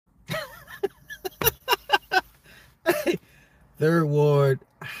Third ward.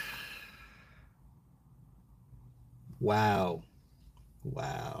 Wow.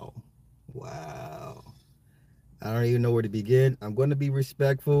 Wow. Wow. I don't even know where to begin. I'm going to be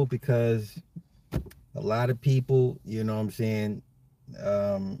respectful because a lot of people, you know what I'm saying,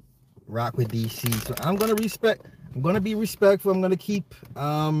 rock with DC. So I'm going to respect. I'm going to be respectful. I'm going to keep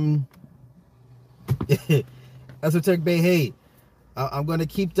Esoteric Bay. Hey, I'm going to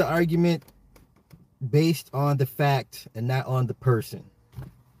keep the argument based on the fact and not on the person,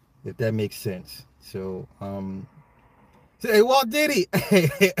 if that makes sense. So, hey, Walt Diddy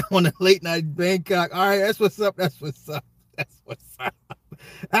on a late night Bangkok. All right, that's what's up. That's what's up. That's what's up.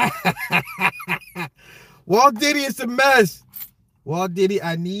 Walt Diddy is a mess. Walt Diddy,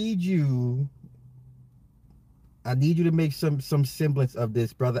 I need you. I need you to make some semblance of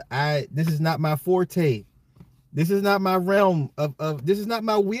this, brother. This is not my forte. This is not my realm of this is not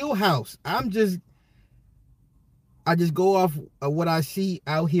my wheelhouse. I just go off of what I see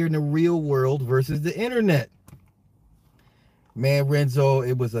out here in the real world versus the internet. Man, Renzo,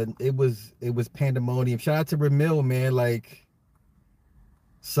 it was pandemonium. Shout out to Ramil, man. Like,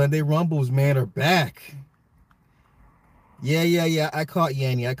 Sunday Rumbles, man, are back. Yeah. I caught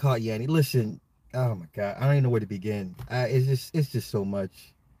Yanni. Listen, oh my God, I don't even know where to begin. It's just so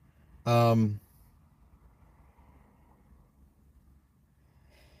much.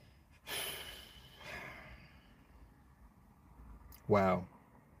 Wow.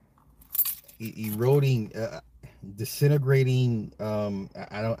 Eroding, disintegrating,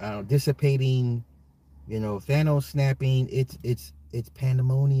 I don't dissipating, Thanos snapping. It's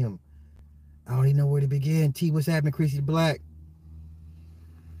pandemonium. I don't even know where to begin. T, what's happening, Chrissy Black?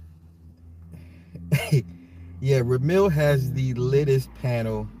 Yeah, Ramil has the littest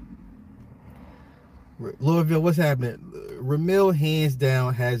panel. Louisville, what's happening? Ramil, hands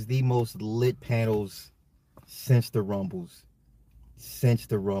down, has the most lit panels since the Rumbles.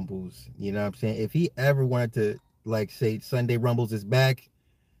 You know what I'm saying? If he ever wanted to, like, say Sunday Rumbles is back,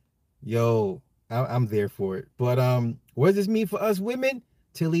 yo, I'm there for it. But what does this mean for us women?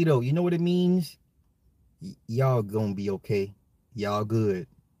 Toledo, you know what it means? Y'all gonna be okay. Y'all good.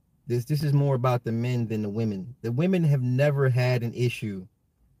 This is more about the men than the women. The women have never had an issue.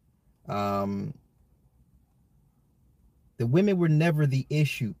 The women were never the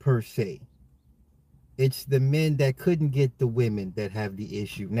issue per se. It's the men that couldn't get the women that have the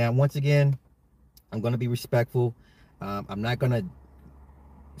issue. Now, once again, I'm going to be respectful. I'm not going to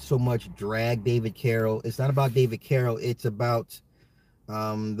so much drag David Carroll. It's not about David Carroll. It's about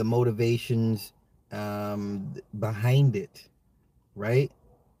the motivations behind it, right?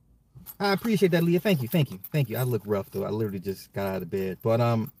 I appreciate that, Leah. Thank you. I look rough, though. I literally just got out of bed. But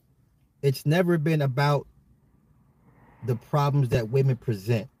it's never been about the problems that women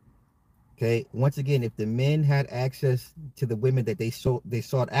present. Okay. Once again, if the men had access to the women that they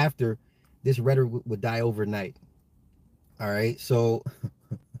sought after, this rhetoric would die overnight. All right. So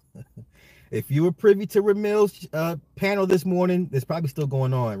if you were privy to Ramil's panel this morning, it's probably still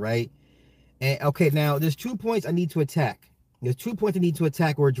going on, right? And okay, now there's 2 points I need to attack. There's 2 points I need to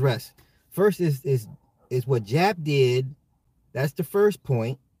attack or address. First is what Jap did. That's the first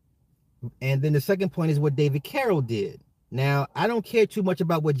point. And then the second point is what David Carroll did. Now, I don't care too much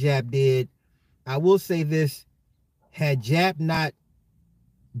about what Jap did. I will say this. Had Jap not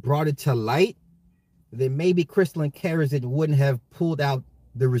brought it to light, then maybe Crystal and Karazic wouldn't have pulled out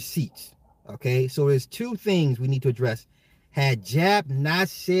the receipts. Okay, so there's 2 things we need to address. Had Jap not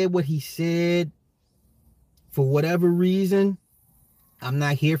said what he said, for whatever reason, I'm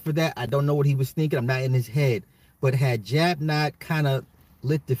not here for that. I don't know what he was thinking. I'm not in his head. But had Jap not kind of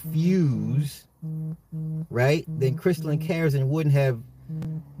lit the fuse, right, then Crystal and Karazic wouldn't have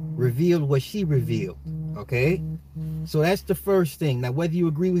revealed what she revealed. Okay, so that's the first thing. Now, whether you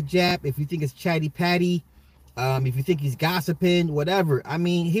agree with Jap, if you think it's chatty patty, if you think he's gossiping, whatever. I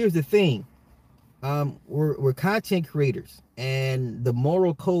mean, here's the thing. We're content creators, and the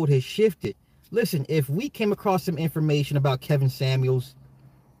moral code has shifted. Listen, if we came across some information about Kevin Samuels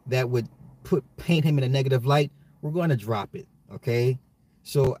that would paint him in a negative light, we're going to drop it. Okay,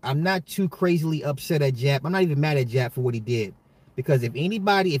 so I'm not too crazily upset at Jap. I'm not even mad at Jap for what he did, because if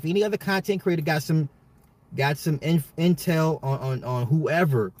any other content creator got some intel on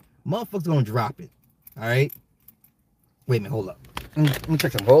whoever, motherfuckers gonna drop it. All right. Wait a minute. Hold up. Let me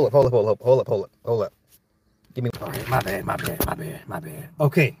check some. Hold up. Give me. All right. My bad.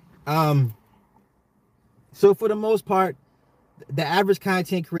 Okay. So for the most part, the average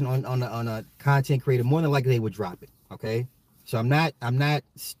content creator on a content creator, more than likely they would drop it. Okay. So I'm not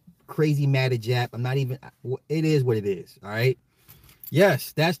crazy mad at Jap. I'm not even. It is what it is. All right.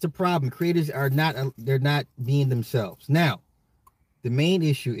 Yes, that's the problem. Creators are not. They're not being themselves. Now, The main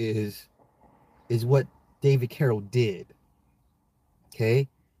issue is what David Carroll did. Okay,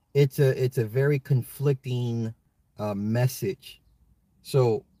 it's a very conflicting message.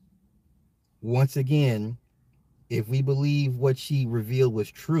 So once again, if we believe what she revealed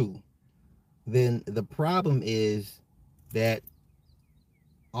was true, then the problem is that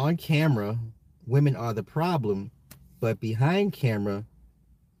on camera, women are the problem, but behind camera,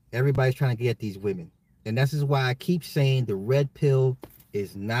 everybody's trying to get at these women. And this is why I keep saying the red pill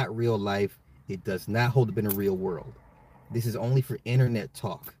is not real life. It does not hold up in the real world. This is only for internet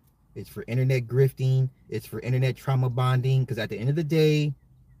talk. It's for internet grifting. It's for internet trauma bonding. Because at the end of the day,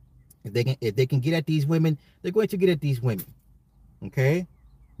 if they can get at these women, they're going to get at these women. Okay?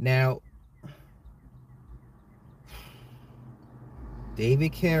 Now,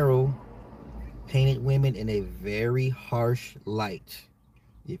 David Carroll painted women in a very harsh light.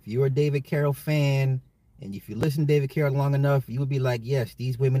 If you're a David Carroll fan, and if you listen to David Carroll long enough, you would be like, yes,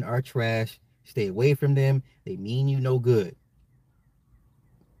 these women are trash. Stay away from them. They mean you no good.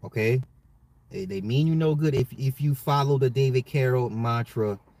 Okay? They mean you no good if you follow the David Carroll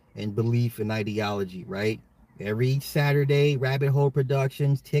mantra and belief and ideology, right? Every Saturday, Rabbit Hole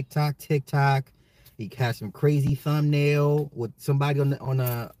Productions, TikTok. He has some crazy thumbnail with somebody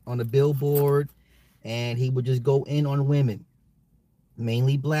on a billboard, and he would just go in on women,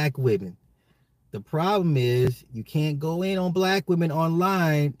 mainly black women. The problem is you can't go in on black women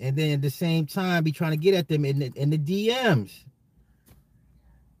online and then at the same time be trying to get at them in the DMs.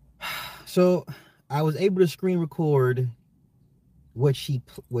 So I was able to screen record what she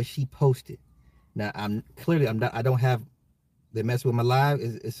posted. Now I don't have they mess with my live.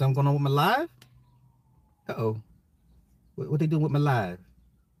 Is something going on with my live? Uh-oh. What they doing with my live?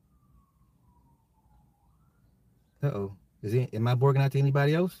 Uh-oh. Am I borging out to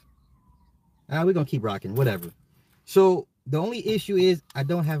anybody else? We're gonna keep rocking, whatever. So the only issue is I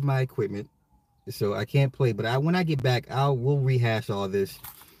don't have my equipment, so I can't play. But when I get back, we'll rehash all this.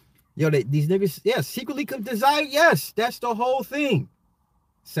 Yo, these niggas, yeah, secretly desire. Yes, that's the whole thing.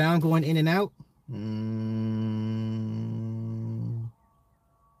 Sound going in and out.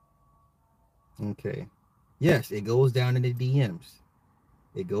 Okay. Yes, it goes down in the DMs.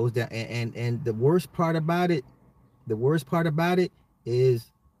 It goes down, and the worst part about it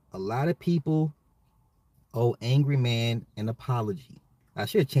is a lot of people owe Angry Man an apology. I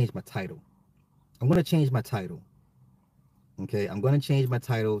should have changed my title. I'm going to change my title. Okay, I'm going to change my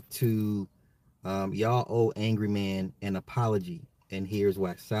title to y'all owe Angry Man an apology. And here's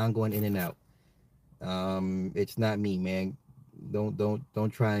why. Sound going in and out. It's not me, man.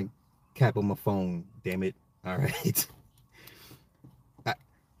 Don't try and cap on my phone, damn it. All right.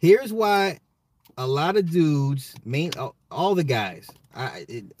 Here's why a lot of dudes, all the guys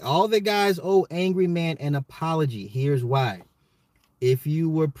owe Angry Man an apology. Here's why. If you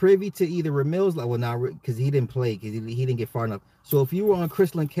were privy to either Ramil's, well, not because he didn't play, because he didn't get far enough. So if you were on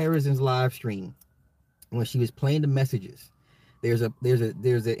Crystalline Karazin's live stream when she was playing the messages, there's an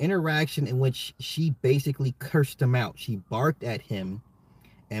interaction in which she basically cursed him out. She barked at him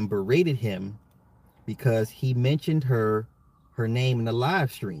and berated him because he mentioned her name in the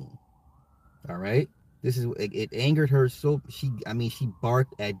live stream. All right, it angered her, so she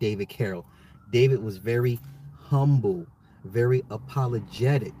barked at David Carroll. David was very humble, very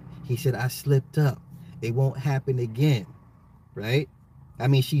apologetic. He said, I slipped up, it won't happen again. Right? I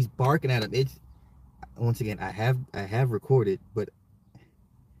mean, she's barking at him. It's, once again, I have recorded, but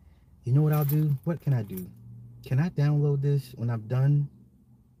you know what I'll do? What can I do? Can I download this when I'm done?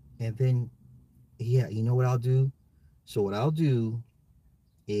 And then, yeah, you know what I'll do? So what I'll do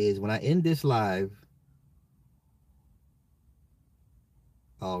is when I end this live,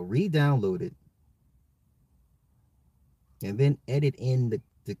 I'll re-download it and then edit in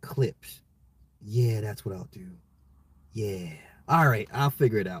the clips. Yeah, that's what I'll do. Yeah. All right, I'll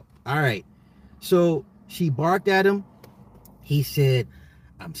figure it out. All right. So she barked at him. He said,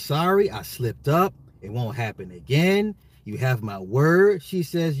 I'm sorry, I slipped up. It won't happen again. You have my word. She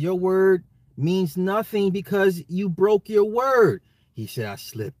says, your word means nothing because you broke your word. He said, I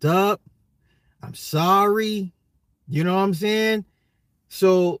slipped up. I'm sorry. You know what I'm saying?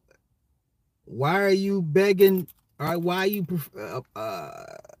 So why are you begging? All right, why are you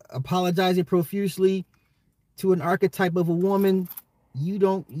apologizing profusely to an archetype of a woman you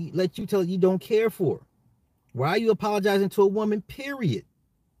don't care for? Why are you apologizing to a woman, period?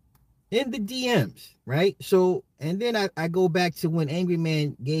 In the DMs, right? So, and then I go back to when Angry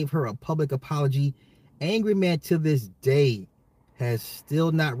Man gave her a public apology. Angry Man to this day has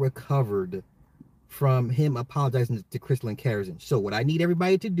still not recovered from him apologizing to Crystalline Karazin. So what I need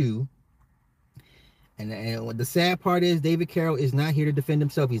everybody to do, And what the sad part is, David Carroll is not here to defend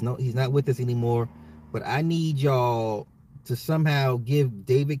himself. He's not with us anymore. But I need y'all to somehow give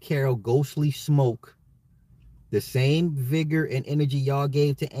David Carroll ghostly smoke the same vigor and energy y'all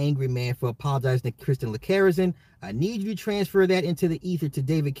gave to Angry Man for apologizing to Kristen LeCarazin. I need you to transfer that into the ether to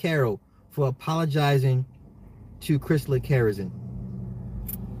David Carroll for apologizing to Kristen LeCarazin.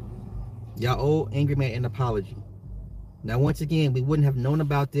 Y'all owe Angry Man an apology. Now, once again, we wouldn't have known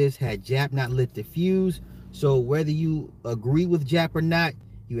about this had Jap not lit the fuse. So whether you agree with Jap or not,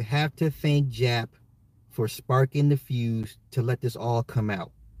 you have to thank Jap for sparking the fuse to let this all come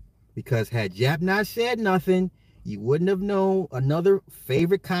out. Because had Jap not said nothing, you wouldn't have known another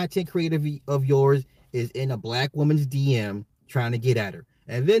favorite content creator of yours is in a black woman's DM trying to get at her.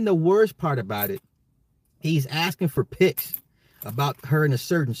 And then the worst part about it, he's asking for pics about her in a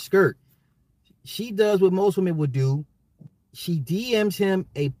certain skirt. She does what most women would do. She DMs him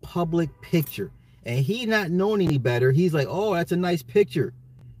a public picture. And he not knowing any better, he's like, oh, that's a nice picture.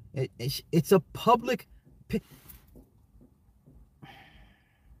 It's a public picture.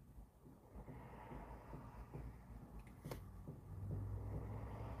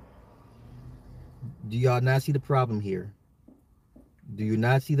 Do y'all not see the problem here? Do you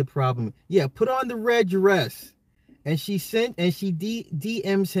not see the problem? Yeah, put on the red dress. And she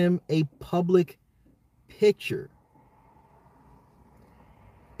DMs him a public picture.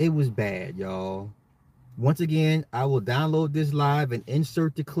 It was bad, y'all. Once again, I will download this live and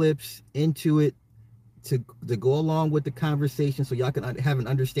insert the clips into it to go along with the conversation so y'all can have an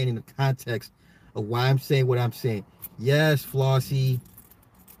understanding of context of why I'm saying what I'm saying. Yes, Flossie.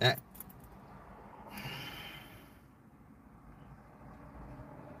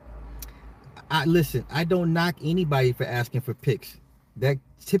 Listen, I don't knock anybody for asking for pics. That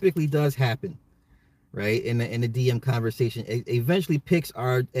typically does happen, right? In the DM conversation, eventually pics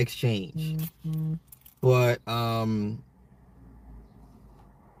are exchanged. But the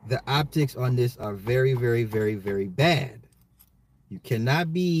optics on this are very, very, very, very bad. You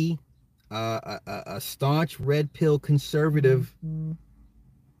cannot be a staunch red pill conservative,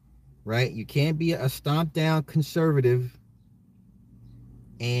 right? You can't be a stomp down conservative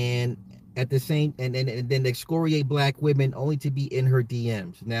and at the same and then excoriate black women only to be in her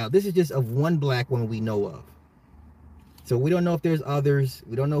DMs. Now, this is just of one black woman we know of. So we don't know if there's others.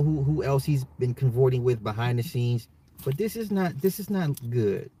 We don't know who else he's been convorting with behind the scenes. But this is not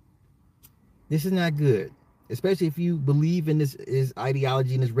good. This is not good. Especially if you believe in this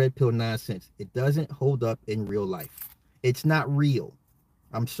ideology and this red pill nonsense. It doesn't hold up in real life. It's not real.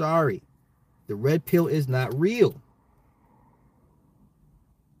 I'm sorry. The red pill is not real.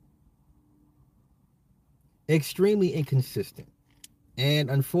 Extremely inconsistent. And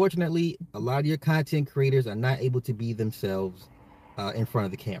unfortunately, a lot of your content creators are not able to be themselves in front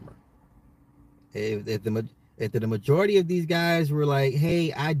of the camera. If the majority of these guys were like,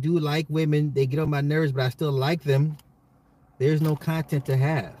 hey, I do like women, they get on my nerves, but I still like them, there's no content to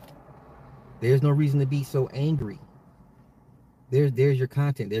have. There's no reason to be so angry. There's your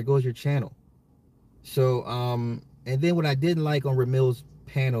content. There goes your channel. So, and then what I didn't like on Ramil's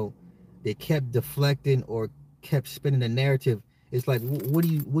panel, they kept deflecting or kept spinning the narrative. It's like, what are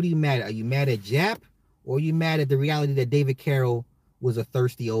you mad at? Are you mad at Jap, or are you mad at the reality that David Carroll was a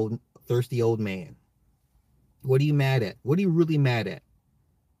thirsty old man? What are you mad at? What are you really mad at?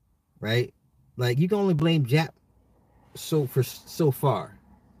 Right? Like, you can only blame Jap so far.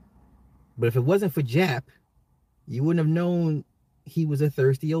 But if it wasn't for Jap, you wouldn't have known he was a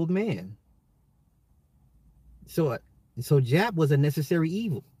thirsty old man. So Jap was a necessary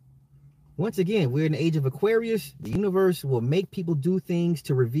evil. Once again, we're in the age of Aquarius. The universe will make people do things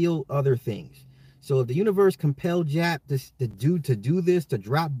to reveal other things. So if the universe compelled Jap to do this, to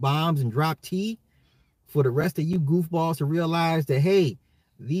drop bombs and drop tea, for the rest of you goofballs to realize that, hey,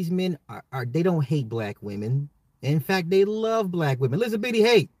 these men they don't hate black women. In fact, they love black women. Listen, bitty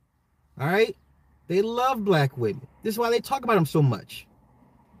hate. All right? They love black women. This is why they talk about them so much.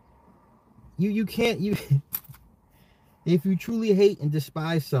 You can't if you truly hate and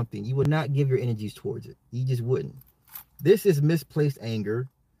despise something, you would not give your energies towards it. You just wouldn't. This is misplaced anger.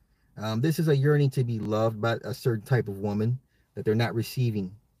 This is a yearning to be loved by a certain type of woman that they're not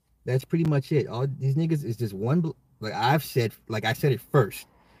receiving. That's pretty much it. All these niggas is just one, like I said it first.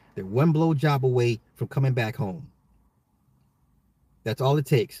 They're one blowjob away from coming back home. That's all it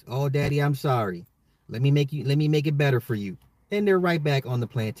takes. Oh, daddy, I'm sorry. Let me make it better for you. And they're right back on the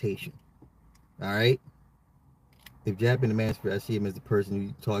plantation. All right. If Jap in the man spirit, I see him as the person who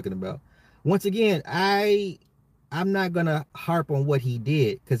you're talking about. Once again, I'm not gonna harp on what he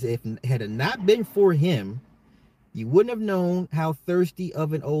did, because had it not been for him, you wouldn't have known how thirsty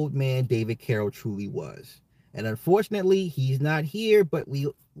of an old man David Carroll truly was. And unfortunately, he's not here, but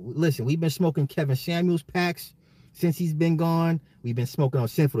listen, we've been smoking Kevin Samuels packs since he's been gone. We've been smoking on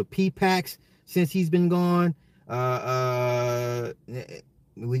Sinful to P packs since he's been gone.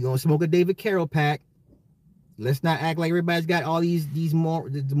 We gonna smoke a David Carroll pack. Let's not act like everybody's got all these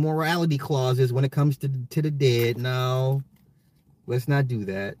morality clauses when it comes to the dead. No, let's not do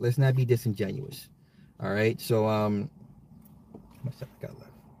that. Let's not be disingenuous. All right. So how much time I got left?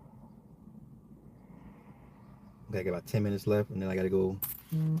 I got about 10 minutes left, and then I gotta go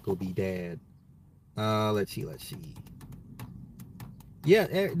be dad. Let's see.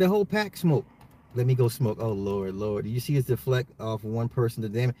 Yeah, the whole pack smoke. Let me go smoke. Oh Lord. Did you see it deflect off one person to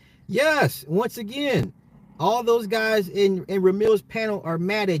damn? Yes. Once again, all those guys in Ramil's panel are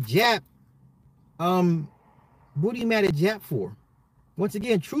mad at Jap. What are you mad at Jap for? Once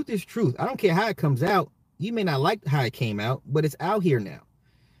again, truth is truth. I don't care how it comes out. You may not like how it came out, but it's out here now.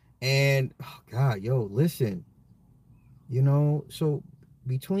 And oh God, yo, listen. You know, so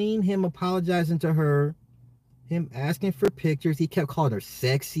between him apologizing to her, him asking for pictures, he kept calling her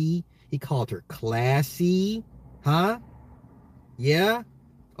sexy. He called her classy. Huh? Yeah.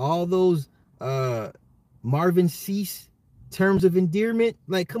 All those Marvin Cease terms of endearment.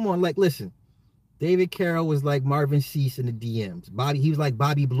 Like, come on, like, listen. David Carroll was like Marvin Cease in the DMs. He was like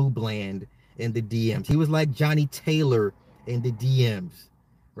Bobby Blue Bland in the DMs. He was like Johnny Taylor in the DMs.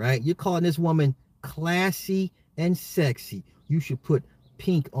 Right? You're calling this woman classy and sexy. You should put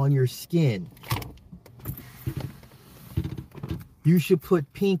pink on your skin. You should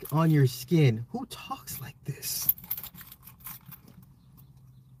put pink on your skin. Who talks like this?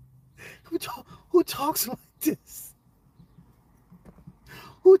 Who talks like this?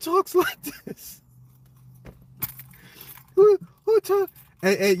 Who talks like this? Who talk?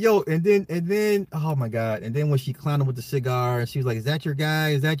 And yo, and then, oh my God! And then when she clowned him with the cigar, and she was like, "Is that your guy?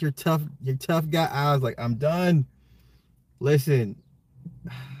 Is that your tough guy?" I was like, "I'm done." Listen,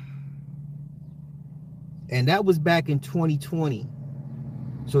 and that was back in 2020.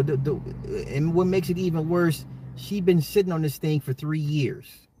 So and what makes it even worse, she been sitting on this thing for 3 years.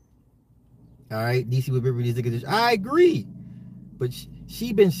 All right, DC would be these. I agree, but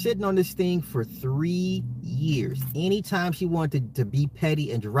she been sitting on this thing for 3 years. Anytime she wanted to be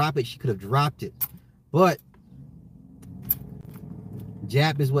petty and drop it, she could have dropped it. But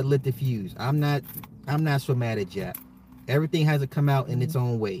Jap is what lit the fuse. I'm not so mad at Jap. Everything has to come out in its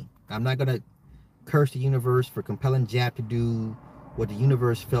own way. I'm not gonna curse the universe for compelling Jap to do what the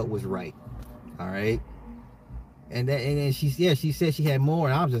universe felt was right. All right. And then she said she had more,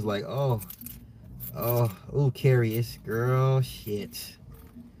 and I was just like, oh, Carrie, it's girl shit.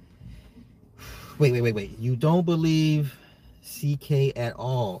 Wait. You don't believe CK at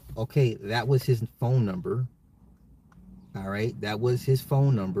all? Okay, that was his phone number. All right, that was his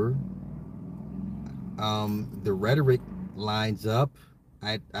phone number. The rhetoric lines up.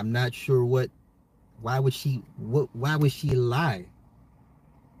 I'm not sure why would she lie?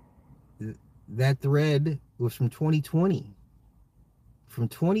 That thread was from 2020. From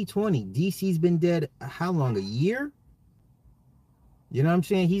 2020. DC's been dead how long? A year? You know what I'm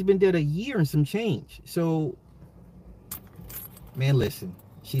saying? He's been dead a year and some change. So, man, listen.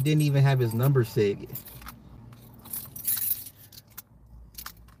 She didn't even have his number saved.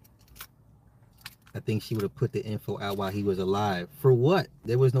 I think she would have put the info out while he was alive. For what?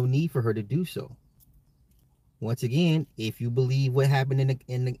 There was no need for her to do so. Once again, if you believe what happened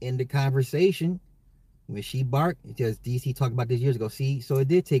in the conversation, when she barked, because DC talked about this years ago. See, so it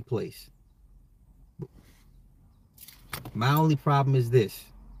did take place. My only problem is this: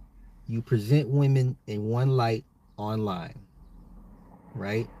 you present women in one light online,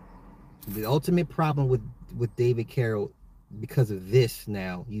 right? The ultimate problem with David Carroll, because of this,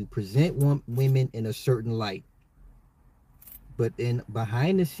 now you present women in a certain light, but then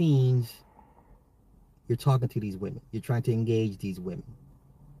behind the scenes, you're talking to these women. You're trying to engage these women.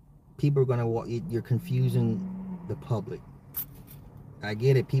 People are gonna walk. You're confusing the public. I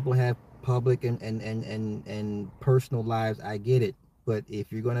get it. People have public and personal lives. I get it. But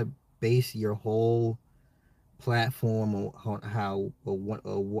if you're gonna base your whole platform on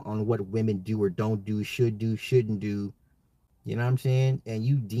on what women do or don't do, should do, shouldn't do, you know what I'm saying? And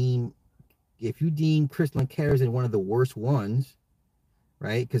if you deem Crystalline Carers one of the worst ones,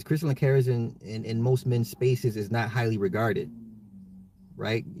 right? Because Crystalline Carers in most men's spaces is not highly regarded,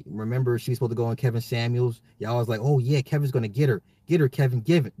 right? Remember, she's supposed to go on Kevin Samuels. Y'all was like, oh yeah, Kevin's gonna get her, Kevin,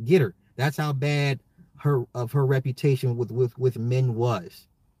 get her. That's how bad her reputation with men was.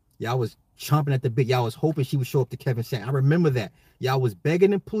 Y'all was chomping at the bit. Y'all was hoping she would show up to Kevin Samuels. I remember that. Y'all was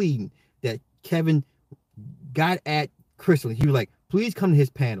begging and pleading that Kevin got at Crystal. He was like, please come to his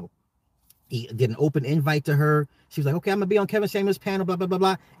panel. He did an open invite to her. She was like, okay, I'm gonna be on Kevin Samuels' panel, blah blah blah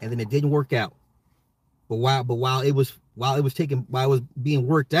blah. And then it didn't work out. But while it was being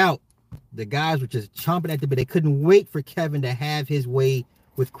worked out, the guys were just chomping at the bit. They couldn't wait for Kevin to have his way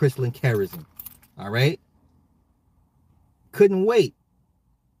with Crystal and Kerosene. All right, couldn't wait.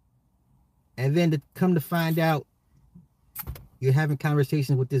 And then to come to find out, you're having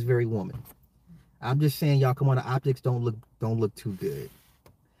conversations with this very woman. I'm just saying, y'all, come on, the optics don't look too good.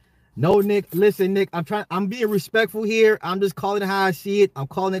 No, Nick, listen, Nick, I'm being respectful here. I'm just calling it how I see it. I'm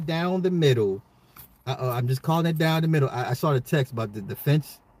calling it down the middle. I'm just calling it down the middle. I saw the text about the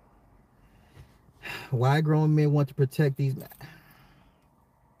defense. Why grown men want to protect these?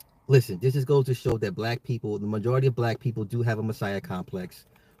 Listen, this just goes to show that black people, the majority of black people, do have a messiah complex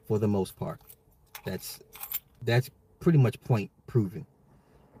for the most part. That's pretty much point proven.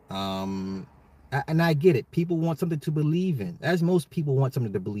 And I get it. People want something to believe in, as most people want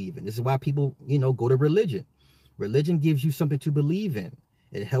something to believe in. This is why people, go to religion. Religion gives you something to believe in.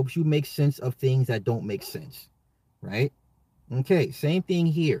 It helps you make sense of things that don't make sense, right? Okay, same thing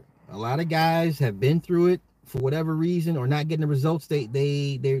here. A lot of guys have been through it for whatever reason, or not getting the results they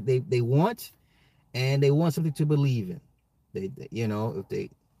want, and they want something to believe in.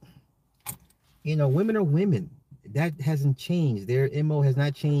 Women are women. That hasn't changed. Their MO has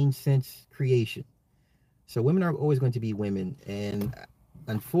not changed since creation. So women are always going to be women, and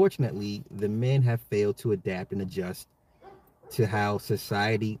unfortunately, the men have failed to adapt and adjust to how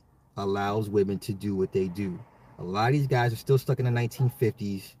society allows women to do what they do. A lot of these guys are still stuck in the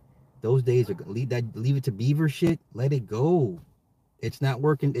 1950s. Those days are leave it to Beaver shit. Let it go. It's not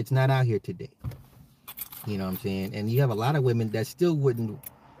working. It's not out here today. You know what I'm saying? And you have a lot of women that still wouldn't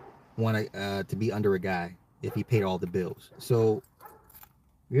want to be under a guy if he paid all the bills. So,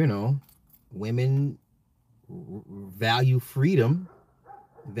 women value freedom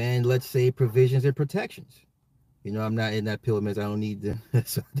than, let's say, provisions and protections. I'm not in that pill mess. I don't need them.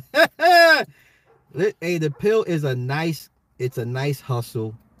 Hey, the pill is a nice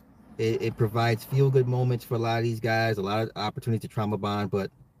hustle. It provides feel-good moments for a lot of these guys, a lot of opportunity to trauma bond, but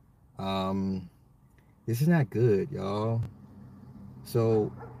this is not good, y'all.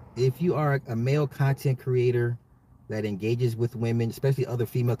 So if you are a male content creator that engages with women, especially other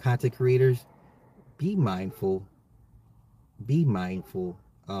female content creators, be mindful.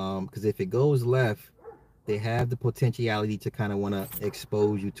 Because if it goes left, they have the potentiality to kind of want to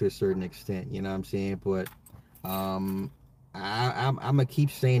expose you to a certain extent. You know what I'm saying? But I'm gonna keep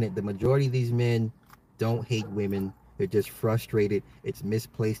saying it. The majority of these men don't hate women. They're just frustrated. It's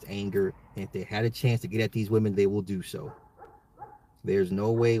misplaced anger. And if they had a chance to get at these women, they will do so. There's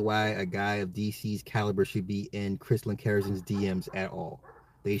no way why a guy of DC's caliber should be in Crystal and Kerosene's DMs at all.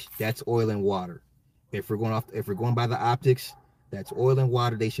 That's oil and water. If we're going by the optics, that's oil and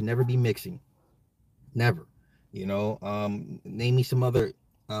water. They should never be mixing. Never. Name me some other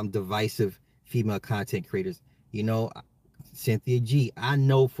divisive female content creators. Cynthia G. I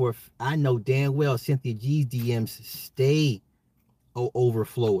know damn well Cynthia G's DMs stay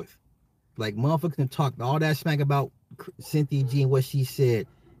overfloweth. Like, motherfuckers can talk all that smack about Cynthia G and what she said.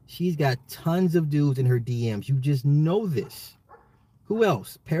 She's got tons of dudes in her DMs. You just know this. Who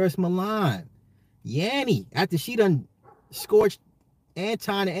else? Paris Milan. Yanni, after she done scorched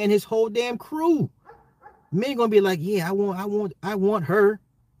Anton and his whole damn crew. Men gonna be like, yeah, I want her.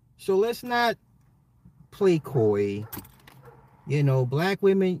 So let's not play coy. Black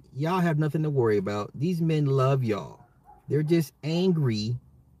women, y'all have nothing to worry about. These men love y'all. They're just angry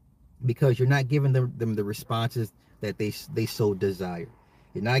because you're not giving them the responses that they so desire.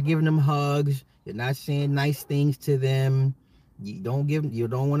 You're not giving them hugs. You're not saying nice things to them. You don't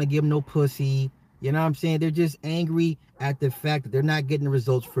want to give them no pussy. You know what I'm saying? They're just angry at the fact that they're not getting the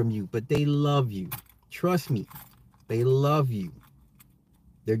results from you, but they love you. Trust me, they love you.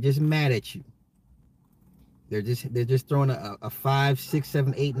 They're just mad at you. They're just throwing a 5, 6,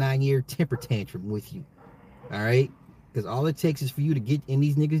 7, 8, 9 year temper tantrum with you. All right? Because all it takes is for you to get in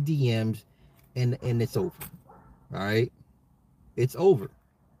these niggas' DMs and it's over. All right? It's over.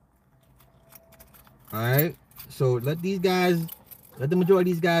 All right? So let the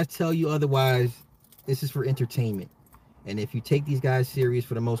majority of these guys tell you otherwise. This is for entertainment. And if you take these guys serious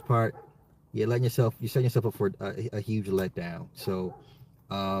for the most part, you're setting yourself up for a huge letdown. So,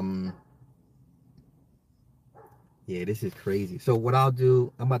 yeah, this is crazy. So what I'll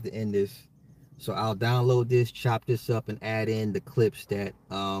do, I'm about to end this. So I'll download this, chop this up, and add in the clips that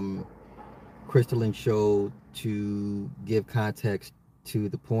Crystalline showed to give context to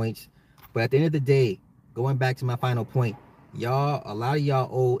the points. But at the end of the day, going back to my final point, a lot of y'all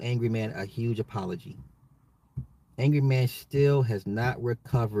owe Angry Man a huge apology. Angry Man still has not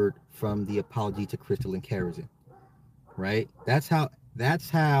recovered from the apology to Crystal and Karazin. Right? That's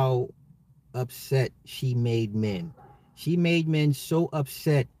how upset she made men. She made men so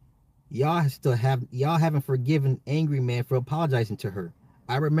upset. Y'all haven't forgiven Angry Man for apologizing to her.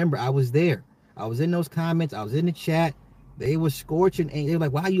 I remember I was there. I was in those comments. I was in the chat. They were scorching and they were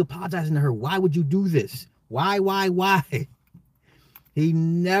like, why are you apologizing to her? Why would you do this? Why? He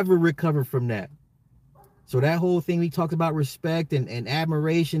never recovered from that. So that whole thing we talked about respect and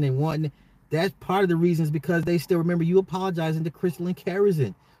admiration and wanting, that's part of the reasons because they still remember you apologizing to Crystal and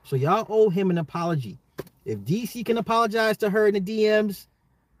Karazin. So y'all owe him an apology. If DC can apologize to her in the DMs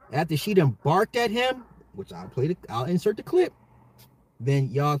after she done barked at him, which I'll insert the clip, then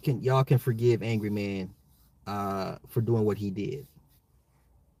y'all can forgive Angry Man for doing what he did.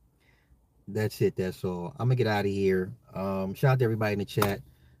 That's it. That's all. I'm gonna get out of here. Shout out to everybody in the chat.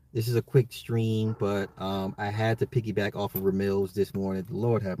 This is a quick stream, but I had to piggyback off of Ramil's this morning.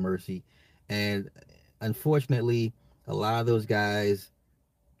 Lord have mercy. And unfortunately, a lot of those guys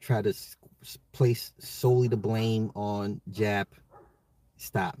try to place solely the blame on Jap.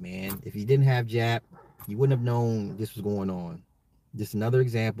 Stop, man. If you didn't have Jap, you wouldn't have known this was going on. Just another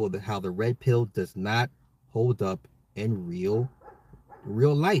example of how the red pill does not hold up in real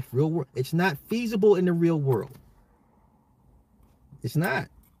life, real world. It's not feasible in the real world. It's not.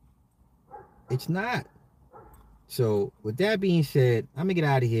 So with that being said, I'm gonna get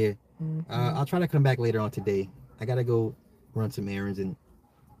out of here. I'll try to come back later on today. I gotta go run some errands and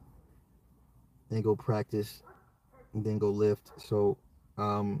then go practice and then go lift. So yeah,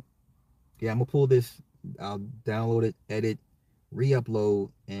 I'm gonna pull this. I'll download it, edit, re-upload,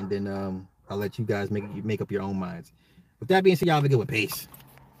 and then I'll let you guys make up your own minds. With that being said, y'all have a good one. Peace.